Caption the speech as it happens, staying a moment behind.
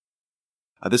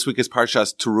This week is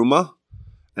Parshas Terumah,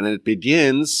 and it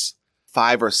begins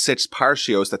 5 or 6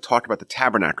 parshios that talk about the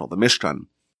tabernacle, the Mishkan.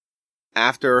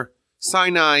 After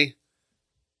Sinai,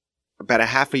 about a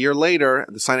half a year later,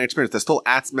 the Sinai experience, they're still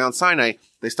at Mount Sinai,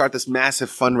 they start this massive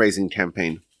fundraising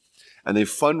campaign. And they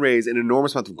fundraise an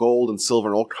enormous amount of gold and silver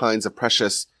and all kinds of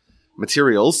precious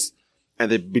materials.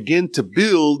 And they begin to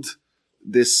build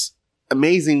this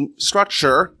amazing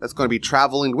structure that's going to be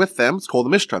traveling with them. It's called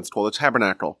the Mishkan. It's called the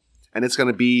tabernacle. And it's going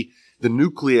to be the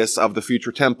nucleus of the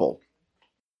future temple.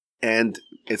 And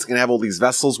it's going to have all these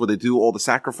vessels where they do all the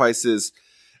sacrifices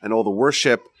and all the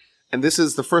worship. And this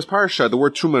is the first parsha. The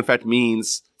word Terumah, in fact,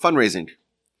 means fundraising.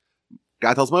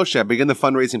 God tells Moshe, begin the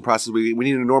fundraising process. We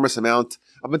need an enormous amount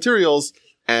of materials,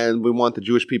 and we want the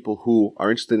Jewish people who are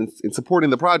interested in supporting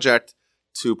the project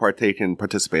to partake and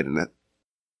participate in it.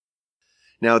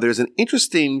 Now, there's an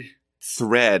interesting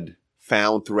thread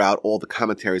found throughout all the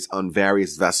commentaries on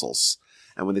various vessels.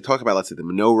 And when they talk about, let's say, the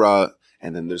menorah,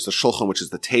 and then there's the shulchan, which is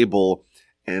the table,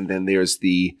 and then there's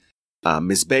the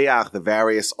mizbeach, the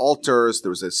various altars.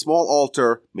 There was a small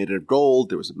altar made out of gold.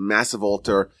 There was a massive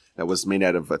altar that was made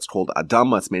out of, it's called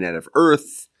Adama. It's made out of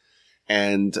earth.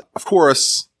 And, of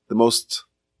course, the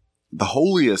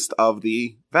holiest of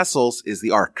the vessels is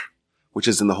the Ark, which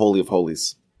is in the Holy of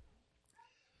Holies.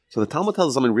 So the Talmud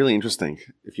tells us something really interesting.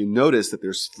 If you notice that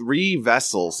there's 3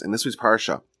 vessels in this week's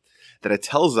parsha that it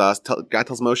tells us, God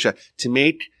tells Moshe to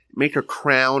make a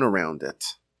crown around it.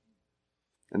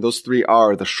 And those 3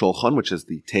 are the shulchan, which is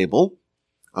the table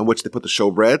on which they put the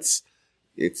showbreads.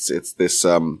 It's this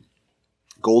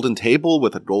golden table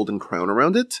with a golden crown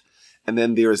around it. And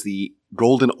then there's the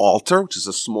golden altar, which is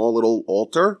a small little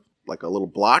altar, like a little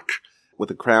block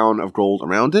with a crown of gold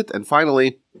around it. And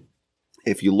finally,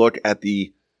 if you look at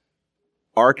the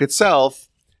Ark itself,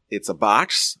 it's a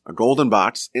box, a golden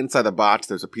box. Inside the box,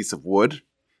 there's a piece of wood,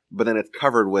 but then it's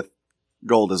covered with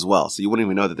gold as well. So you wouldn't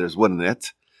even know that there's wood in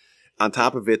it. On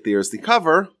top of it, there's the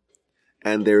cover,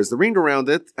 and there's the ring around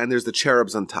it, and there's the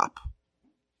cherubs on top.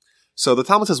 So the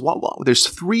Talmud says, well, there's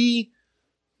 3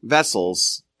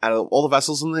 vessels out of all the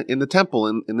vessels in the temple,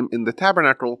 in the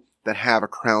tabernacle, that have a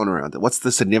crown around it. What's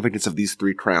the significance of these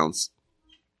 3 crowns?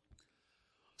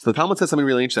 So the Talmud says something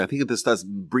really interesting. I think that this does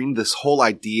bring this whole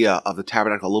idea of the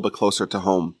tabernacle a little bit closer to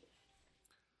home.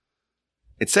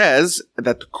 It says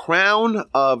that the crown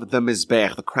of the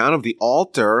mizbech, the crown of the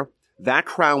altar, that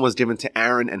crown was given to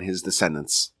Aaron and his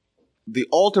descendants. The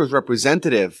altar is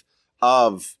representative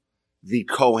of the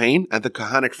Kohen and the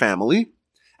Kohanic family,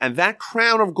 and that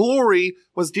crown of glory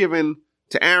was given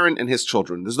to Aaron and his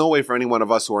children. There's no way for any one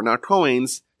of us who are not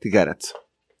Kohens to get it.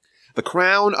 The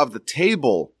crown of the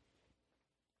table,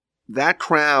 that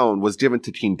crown was given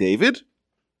to King David.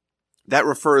 That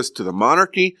refers to the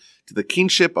monarchy, to the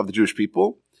kingship of the Jewish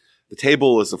people. The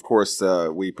table is, of course,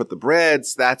 we put the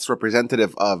breads. That's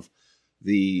representative of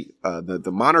the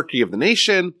monarchy of the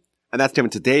nation, and that's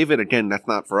given to David. Again, that's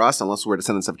not for us unless we're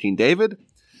descendants of King David.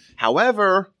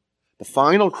 However, the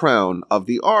final crown of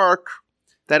the Ark,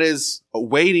 that is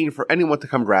waiting for anyone to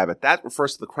come grab it. That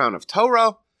refers to the crown of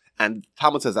Torah, and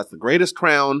Talmud says that's the greatest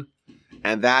crown,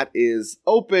 and that is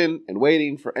open and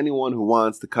waiting for anyone who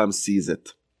wants to come seize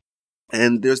it.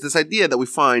 And there's this idea that we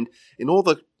find in all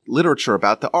the literature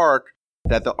about the Ark,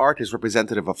 that the Ark is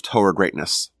representative of Torah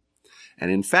greatness. And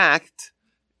in fact,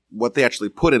 what they actually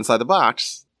put inside the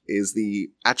box is the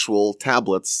actual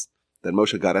tablets that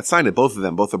Moshe got at Sinai. Both of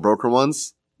them, both the broken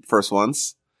ones, first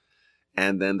ones,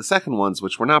 and then the second ones,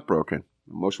 which were not broken.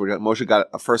 Moshe got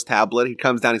a first tablet. He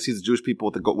comes down, he sees the Jewish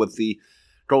people with the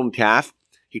golden calf.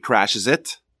 He crashes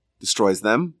it, destroys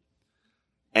them,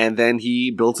 and then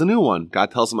he builds a new one.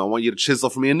 God tells him, I want you to chisel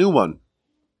for me a new one.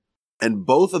 And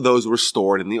both of those were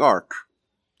stored in the Ark.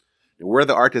 And where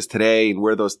the Ark is today and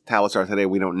where those tablets are today,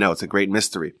 we don't know. It's a great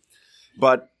mystery.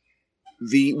 But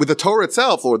with the Torah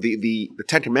itself, or the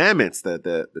Ten Commandments,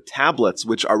 the tablets,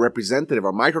 which are representative,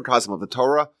 are microcosm of the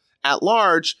Torah at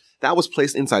large, that was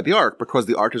placed inside the Ark because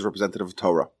the Ark is representative of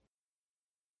Torah.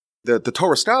 The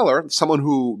Torah scholar, someone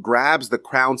who grabs the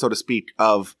crown, so to speak,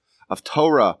 of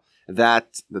Torah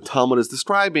that the Talmud is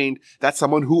describing, that's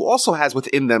someone who also has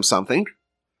within them something.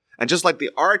 And just like the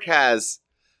Ark has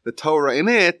the Torah in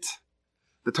it,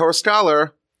 the Torah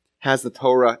scholar has the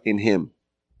Torah in him.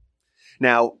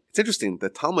 Now, it's interesting. The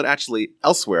Talmud actually,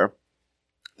 elsewhere,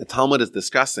 the Talmud is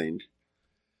discussing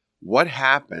what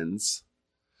happens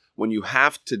when you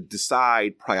have to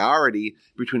decide priority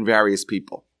between various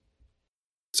people.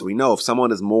 So we know if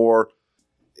someone is more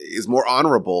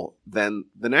honorable than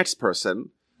the next person,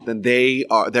 then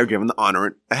they're given the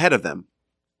honor ahead of them.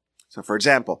 So, for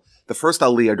example, the first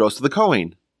aliyah goes to the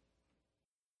Kohen.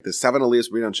 There's 7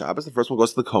 aliyahs read on Shabbos. The first one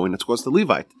goes to the Kohen, it goes to the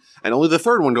Levite. And only the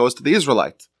third one goes to the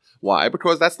Israelite. Why?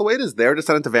 Because that's the way it is. They're a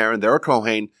descendant of Aaron, they're a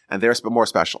Kohen, and they're more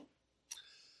special.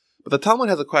 But the Talmud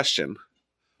has a question.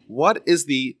 What is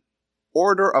the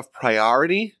order of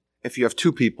priority if you have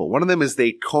 2 people? One of them is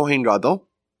the Kohen Gadol,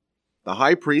 the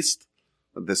high priest,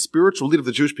 the spiritual leader of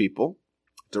the Jewish people,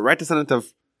 direct descendant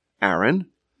of Aaron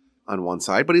on one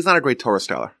side, but he's not a great Torah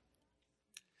scholar.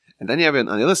 And then you have on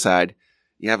the other side,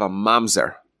 you have a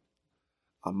mamzer.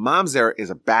 A mamzer is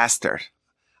a bastard.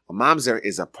 A mamzer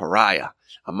is a pariah.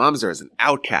 A mamzer is an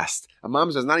outcast. A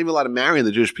mamzer is not even allowed to marry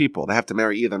the Jewish people. They have to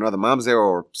marry either another mamzer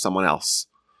or someone else.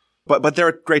 But they're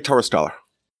a great Torah scholar.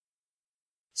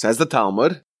 Says the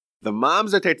Talmud, the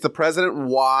mamzer takes the president.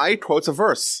 Why? Quotes a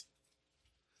verse.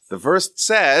 The verse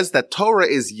says that Torah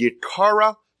is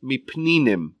yikara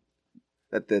mipninim.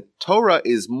 That the Torah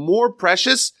is more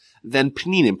precious than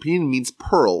pninim. Pninim means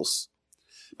pearls.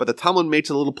 But the Talmud makes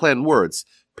a little play on words.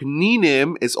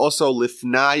 Pninim is also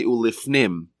lifnai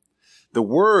ulifnim. The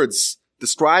words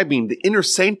describing the inner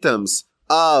sanctums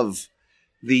of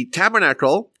the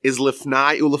tabernacle is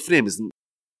lifnai ulifnim, is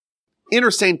inner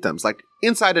sanctums, like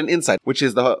inside and inside, which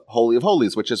is the Holy of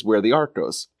Holies, which is where the Ark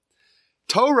goes.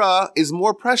 Torah is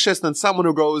more precious than someone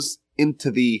who goes into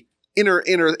the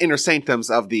inner sanctums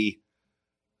of the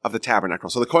tabernacle.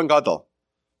 So the Kohen Gadol,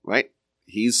 right?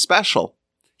 He's special.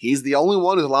 He's the only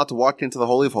one who's allowed to walk into the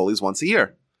Holy of Holies once a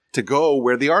year, to go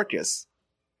where the Ark is.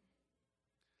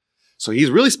 So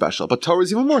he's really special, but Torah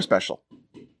is even more special.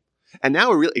 And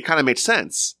now it kind of makes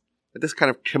sense. This kind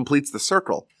of completes the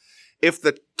circle. If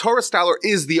the Torah scholar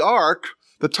is the Ark,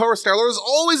 the Torah scholar is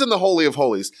always in the Holy of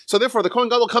Holies. So therefore, the Kohen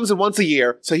Gadol comes in once a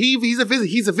year, so he's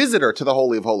a visitor to the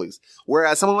Holy of Holies.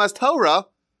 Whereas someone who has Torah,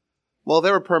 well,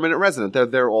 they're a permanent resident. They're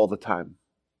there all the time.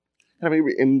 I mean,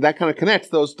 and that kind of connects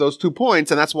those 2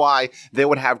 points, and that's why they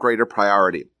would have greater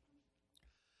priority.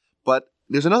 But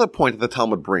there's another point that the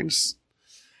Talmud brings.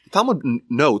 The Talmud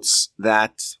notes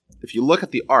that if you look at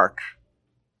the Ark,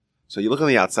 so you look on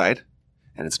the outside,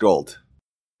 and it's gold.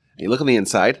 And you look on the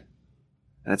inside,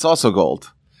 and it's also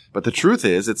gold. But the truth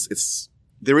is,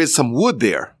 there is some wood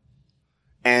there,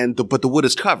 but the wood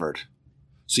is covered,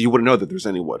 so you wouldn't know that there's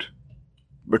any wood,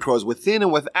 because within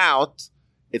and without,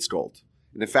 it's gold.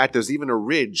 And in fact, there's even a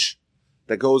ridge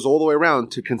that goes all the way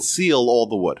around to conceal all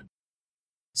the wood.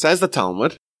 Says the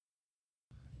Talmud,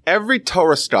 every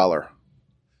Torah scholar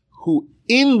who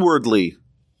inwardly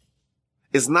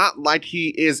is not like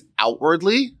he is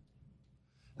outwardly,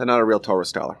 they're not a real Torah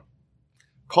scholar.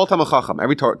 Kol Talmid Chacham,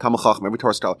 every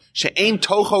Torah scholar, she'ein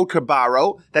toho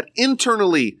kabaro, that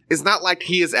internally is not like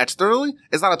he is externally,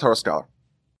 is not a Torah scholar.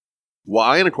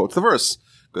 Why? And it quotes the verse.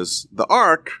 Because the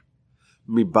Ark,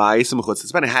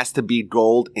 it has to be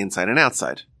gold inside and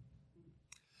outside.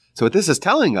 So what this is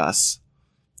telling us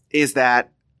is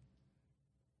that,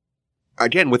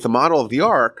 again, with the model of the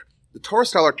Ark, the Torah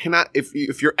scholar cannot,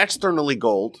 if you're externally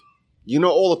gold, you know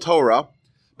all the Torah,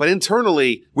 but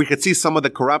internally we could see some of the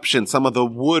corruption, some of the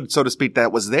wood, so to speak,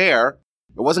 that was there.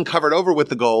 It wasn't covered over with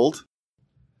the gold.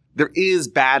 There is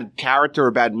bad character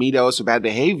or bad midos or bad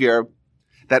behavior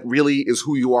that really is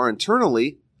who you are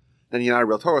internally, then you're not a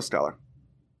real Torah scholar.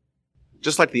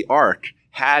 Just like the Ark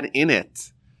had in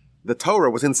it, the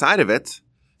Torah was inside of it,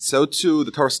 so too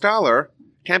the Torah scholar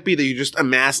can't be that you just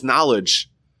amass knowledge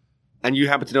and you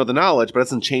happen to know the knowledge, but it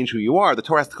doesn't change who you are. The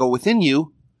Torah has to go within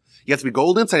you. You have to be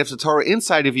gold inside, you have the Torah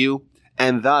inside of you,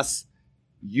 and thus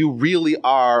you really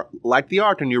are like the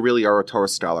Ark and you really are a Torah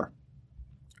scholar.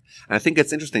 And I think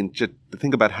it's interesting to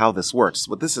think about how this works.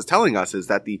 What this is telling us is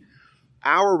that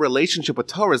our relationship with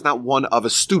Torah is not one of a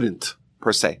student,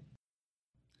 per se.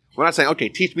 We're not saying, okay,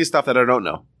 teach me stuff that I don't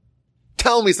know.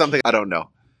 Tell me something I don't know.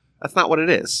 That's not what it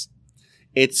is.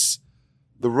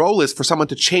 The role is for someone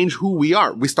to change who we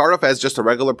are. We start off as just a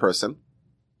regular person,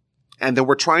 and then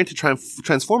we're trying to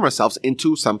transform ourselves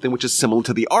into something which is similar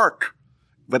to the Ark,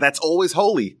 but that's always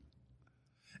holy.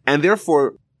 And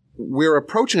therefore, we're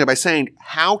approaching it by saying,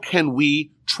 how can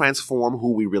we transform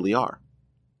who we really are?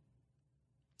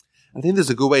 I think there's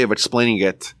a good way of explaining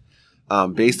it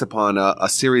based upon a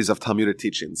series of Talmudic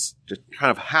teachings, just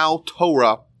kind of how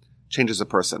Torah changes a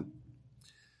person.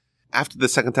 After the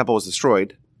Second Temple was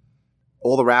destroyed,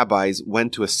 all the rabbis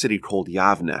went to a city called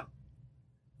Yavne.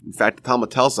 In fact, the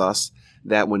Talmud tells us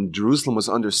that when Jerusalem was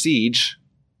under siege,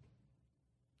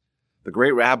 the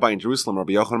great rabbi in Jerusalem,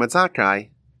 Rabbi Yochanan ben Zakkai,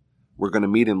 we're going to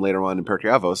meet him later on in Pirkei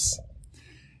Avos,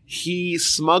 he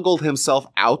smuggled himself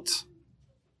out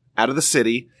of the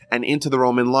city and into the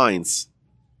Roman lines.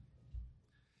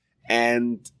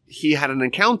 And he had an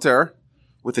encounter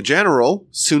with the general,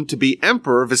 soon to be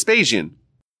Emperor Vespasian.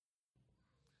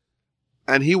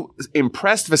 And he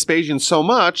impressed Vespasian so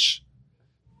much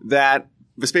that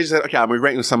Vespasian said, okay, I'm going to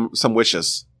grant you some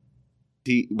wishes.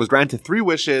 He was granted 3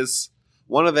 wishes.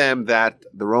 One of them, that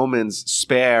the Romans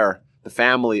spare the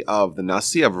family of the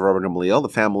Nasi, of Rabbi Gamaliel, the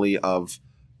family of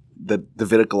the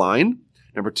Davidic line.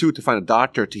 Number 2, to find a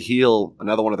doctor to heal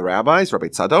another one of the rabbis, Rabbi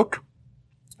Tzadok.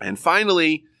 And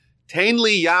finally, Tein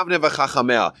li Yavne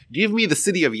v'chachamea. Give me the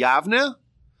city of Yavne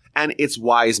and its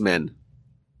wise men.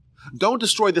 Don't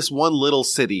destroy this one little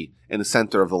city in the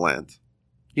center of the land.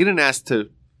 He didn't ask to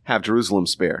have Jerusalem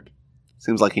spared.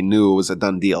 Seems like he knew it was a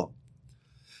done deal.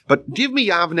 But give me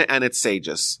Yavne and its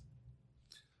sages.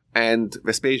 And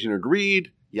Vespasian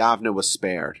agreed. Yavne was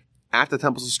spared. After the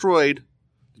temple was destroyed,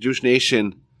 the Jewish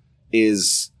nation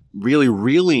is really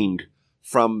reeling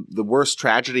from the worst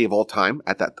tragedy of all time,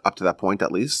 up to that point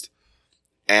at least.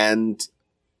 And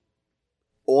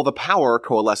all the power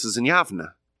coalesces in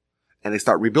Yavne. And they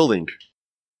start rebuilding.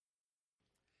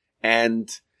 And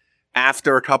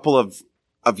after a couple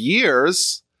of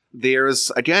years,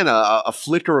 there's, again, a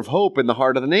flicker of hope in the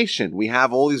heart of the nation. We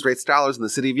have all these great scholars in the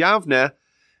city of Yavne,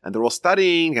 and they're all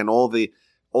studying, and all the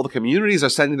communities are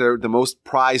sending the most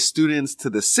prized students to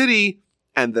the city,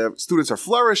 and the students are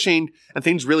flourishing, and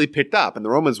things really picked up, and the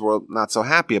Romans were not so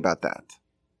happy about that.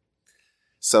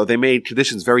 So they made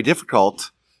conditions very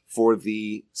difficult for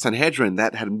the Sanhedrin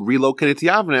that had relocated to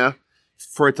Yavne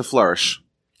for it to flourish.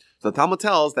 The Talmud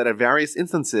tells that at various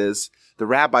instances, the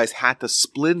rabbis had to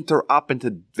splinter up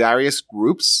into various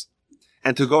groups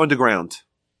and to go underground.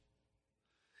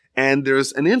 And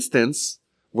there's an instance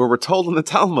where we're told in the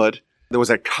Talmud there was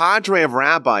a cadre of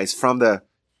rabbis from the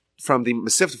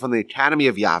Mesivta, from the Academy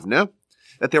of Yavne,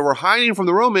 that they were hiding from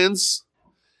the Romans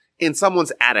in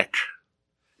someone's attic.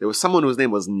 There was someone whose name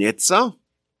was Nitza,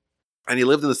 and he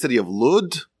lived in the city of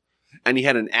Lud, and he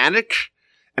had an attic,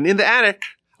 and in the attic,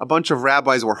 a bunch of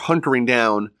rabbis were hunkering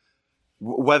down,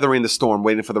 weathering the storm,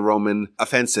 waiting for the Roman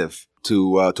offensive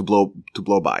to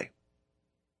blow by.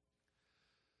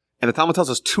 And the Talmud tells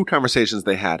us 2 conversations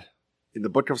they had. In the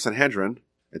book of Sanhedrin,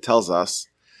 it tells us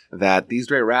that these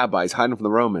great rabbis hiding from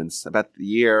the Romans, about the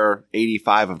year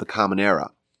 85 of the Common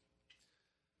Era,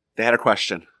 they had a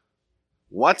question.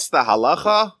 What's the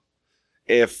halacha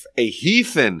if a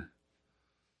heathen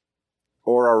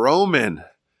or a Roman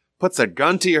puts a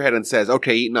gun to your head and says,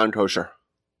 okay, eat non-kosher?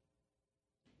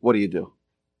 What do you do?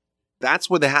 That's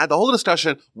where they had the whole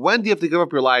discussion. When do you have to give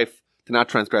up your life to not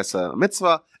transgress a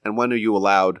mitzvah? And when are you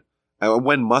allowed,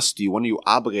 when are you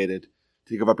obligated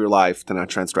to give up your life to not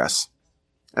transgress?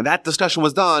 And that discussion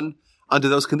was done under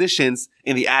those conditions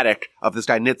in the attic of this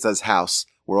guy Nitza's house,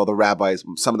 where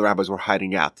some of the rabbis were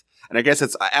hiding out. And I guess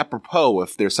it's apropos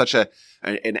if there's such an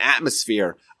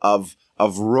atmosphere of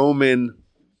Roman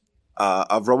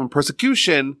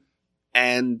persecution,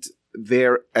 and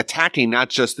they're attacking not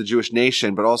just the Jewish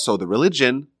nation but also the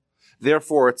religion.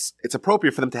 Therefore, it's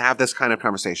appropriate for them to have this kind of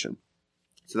conversation.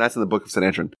 So that's in the book of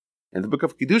Sanhedrin. In the book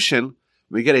of Kiddushin,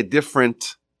 we get a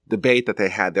different debate that they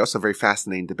had. They're also a very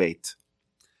fascinating debate.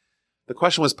 The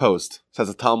question was posed, says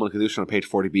the Talmud Kiddushin on page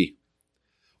 40b.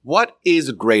 What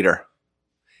is greater?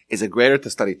 Is it greater to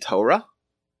study Torah?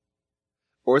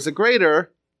 Or is it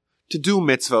greater to do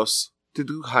mitzvos, to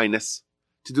do kindness,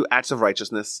 to do acts of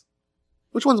righteousness?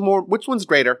 Which one's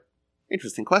greater?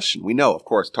 Interesting question. We know, of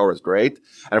course, Torah is great,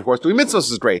 and of course doing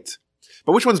mitzvos is great.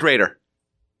 But which one's greater?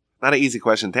 Not an easy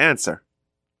question to answer.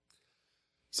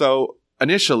 So,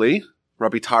 initially,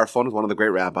 Rabbi Tarfon is one of the great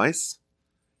rabbis.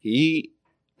 He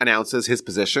announces his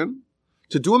position.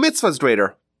 To do a mitzvah is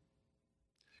greater.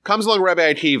 Comes along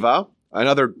Rabbi Akiva,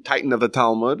 another titan of the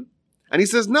Talmud, and he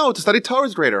says, no, to study Torah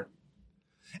is greater.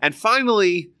 And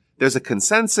finally, there's a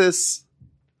consensus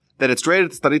that it's greater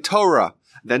to study Torah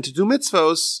than to do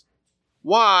mitzvos.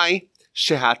 Why?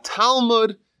 Sheha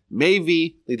Talmud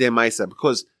mevi lidei maisa.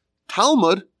 Because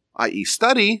Talmud, i.e.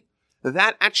 study,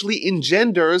 that actually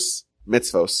engenders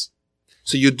mitzvos.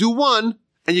 So you do one,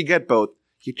 and you get both.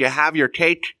 You can have your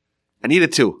cake and eat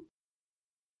it too.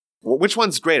 Well, which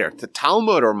one's greater? To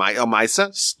Talmud or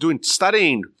maisa?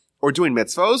 Studying or doing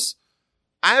mitzvos?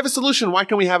 I have a solution. Why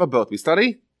can't we have it both? We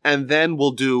study, and then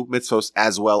we'll do mitzvos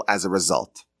as well as a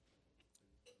result.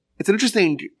 It's an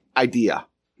interesting idea.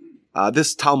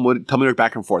 This Talmudic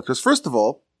back and forth. Because first of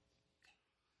all,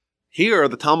 here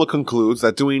the Talmud concludes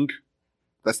that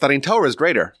studying Torah is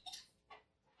greater.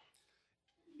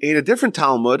 In a different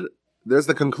Talmud, there's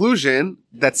the conclusion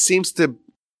that seems to,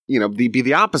 be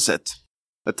the opposite.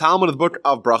 The Talmud of the book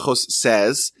of Brachos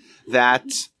says that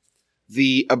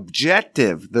the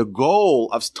objective, the goal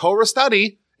of Torah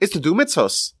study is to do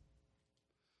mitzvos.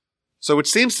 So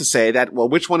which seems to say that, well,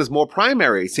 which one is more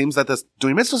primary? It seems that this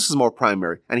doing mitzvahs is more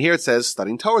primary. And here it says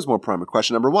studying Torah is more primary.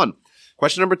 Question number 1.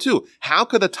 Question number 2. How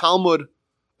could the Talmud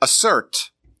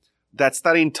assert that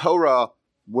studying Torah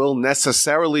will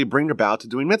necessarily bring about to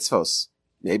doing mitzvahs?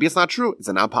 Maybe it's not true. Is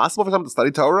it not possible for someone to study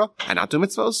Torah and not do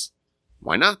mitzvahs?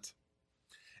 Why not?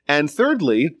 And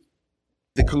thirdly,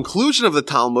 the conclusion of the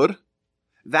Talmud,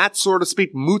 that, so to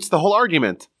speak, moots the whole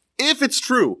argument. If it's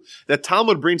true that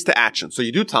Talmud brings to action, so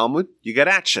you do Talmud, you get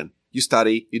action. You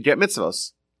study, you get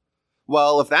mitzvahs.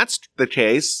 Well, if that's the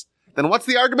case, then what's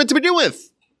the argument to begin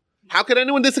with? How could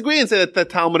anyone disagree and say that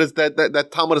Talmud is that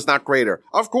Talmud is not greater?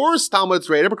 Of course, Talmud is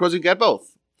greater because you get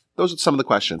both. Those are some of the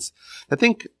questions. I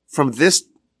think from this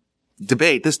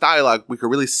debate, this dialogue, we could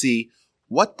really see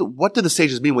what do the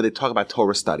sages mean when they talk about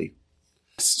Torah study.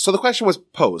 So the question was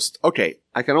posed. Okay,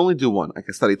 I can only do one. I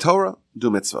can study Torah,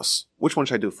 do mitzvahs. Which one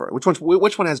should I do first?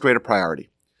 Which one has greater priority?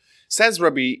 Says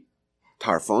Rabbi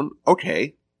Tarfon,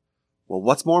 okay, well,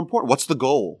 what's more important? What's the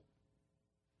goal?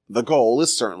 The goal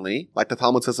is certainly, like the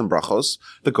Talmud says in Brachos,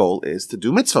 the goal is to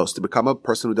do mitzvahs, to become a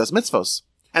person who does mitzvahs.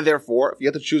 And therefore, if you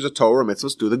have to choose a Torah or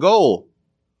mitzvahs, do the goal.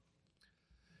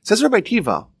 Says Rabbi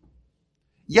Tiva,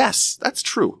 yes, that's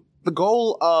true. The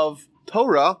goal of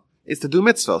Torah is to do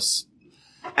mitzvahs.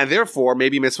 And therefore,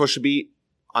 maybe mitzvah should be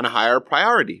on a higher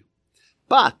priority.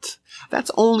 But that's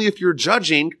only if you're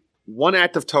judging one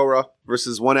act of Torah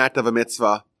versus one act of a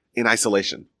mitzvah in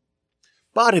isolation.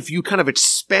 But if you kind of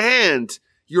expand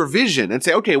your vision and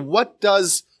say, okay, what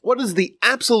is the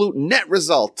absolute net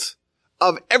result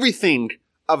of everything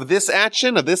of this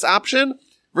action, of this option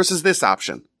versus this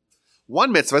option?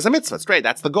 One mitzvah is a mitzvah. It's great.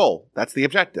 That's the goal. That's the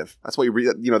objective. That's what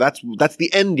that's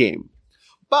the end game.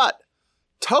 But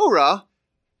Torah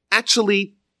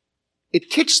actually,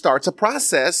 it kickstarts a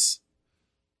process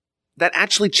that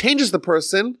actually changes the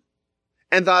person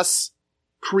and thus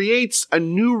creates a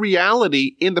new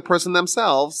reality in the person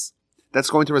themselves that's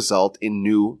going to result in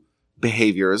new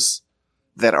behaviors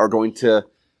that are going to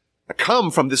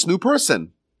come from this new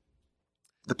person.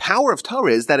 The power of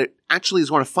Torah is that it actually is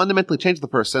going to fundamentally change the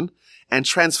person and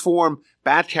transform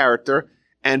bad character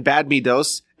and bad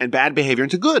midos and bad behavior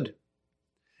into good.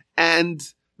 And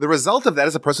the result of that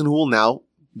is a person who will now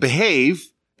behave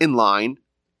in line,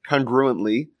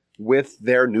 congruently with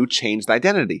their new changed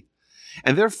identity.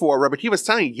 And therefore, Rabbi Akiva is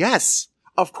telling, yes,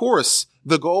 of course,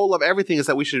 the goal of everything is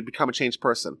that we should become a changed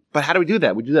person. But how do we do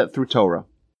that? We do that through Torah.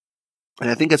 And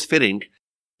I think it's fitting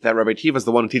that Rabbi Akiva is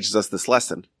the one who teaches us this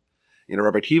lesson. You know,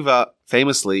 Rabbi Akiva,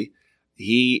 famously,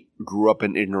 he grew up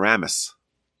in ignoramus.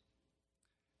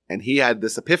 And he had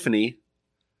this epiphany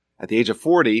at the age of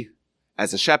 40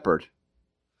 as a shepherd,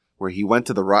 where he went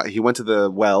to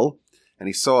the well and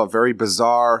he saw a very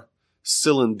bizarre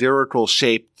cylindrical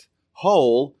shaped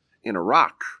hole in a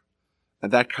rock.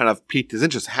 And that kind of piqued his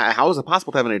interest. How is it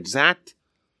possible to have an exact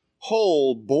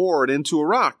hole bored into a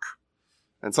rock?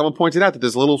 And someone pointed out that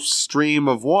there's a little stream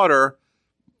of water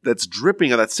that's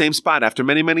dripping at that same spot. After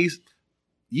many, many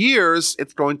years,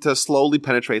 it's going to slowly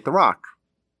penetrate the rock.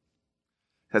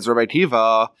 Says Rabbi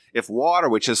Akiva, if water,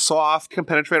 which is soft, can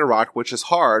penetrate a rock, which is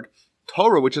hard,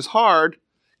 Torah, which is hard,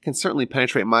 can certainly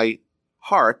penetrate my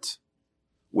heart,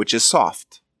 which is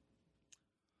soft.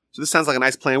 So this sounds like a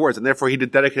nice play on words, and therefore he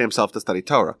did dedicate himself to study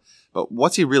Torah. But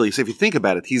what's he really? So if you think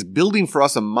about it, he's building for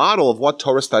us a model of what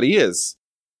Torah study is.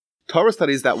 Torah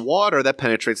study is that water that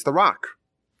penetrates the rock.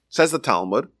 Says the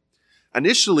Talmud,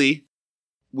 initially,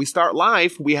 we start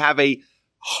life, we have a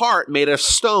heart made of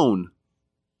stone.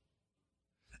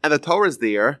 And the Torah is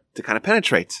there to kind of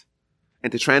penetrate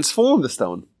and to transform the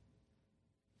stone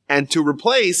and to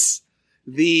replace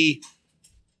the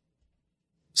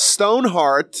stone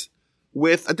heart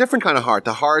with a different kind of heart,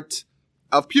 a heart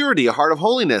of purity, a heart of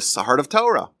holiness, a heart of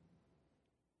Torah.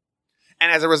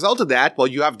 And as a result of that, well,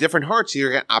 you have different hearts, so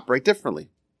you're going to operate differently.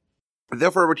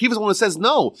 Therefore, Rabbi Akiva is one who says,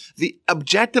 no, the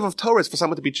objective of Torah is for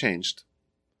someone to be changed.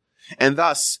 And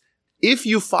thus, if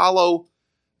you follow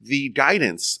the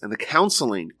guidance and the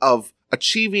counseling of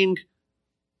achieving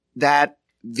that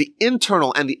the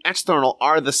internal and the external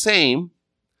are the same,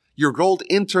 your goal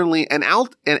internally and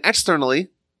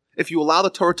externally, if you allow the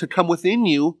Torah to come within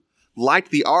you, like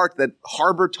the ark that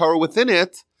harbored Torah within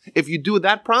it, if you do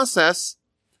that process,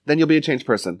 then you'll be a changed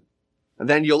person. And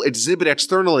then you'll exhibit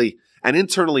externally and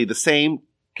internally the same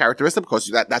characteristic because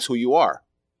that's who you are.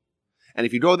 And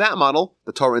if you go that model,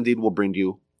 the Torah indeed will bring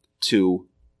you to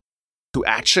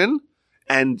action,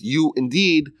 and you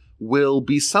indeed will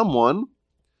be someone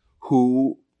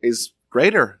who is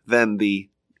greater than the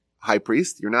high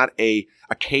priest. You're not a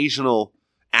occasional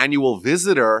annual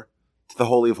visitor to the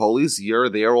Holy of Holies. You're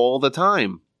there all the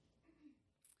time.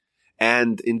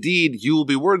 And indeed, you will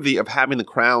be worthy of having the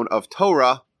crown of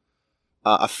Torah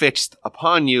affixed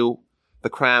upon you, the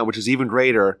crown which is even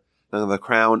greater than the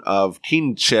crown of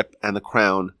kingship and the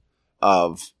crown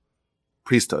of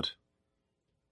priesthood.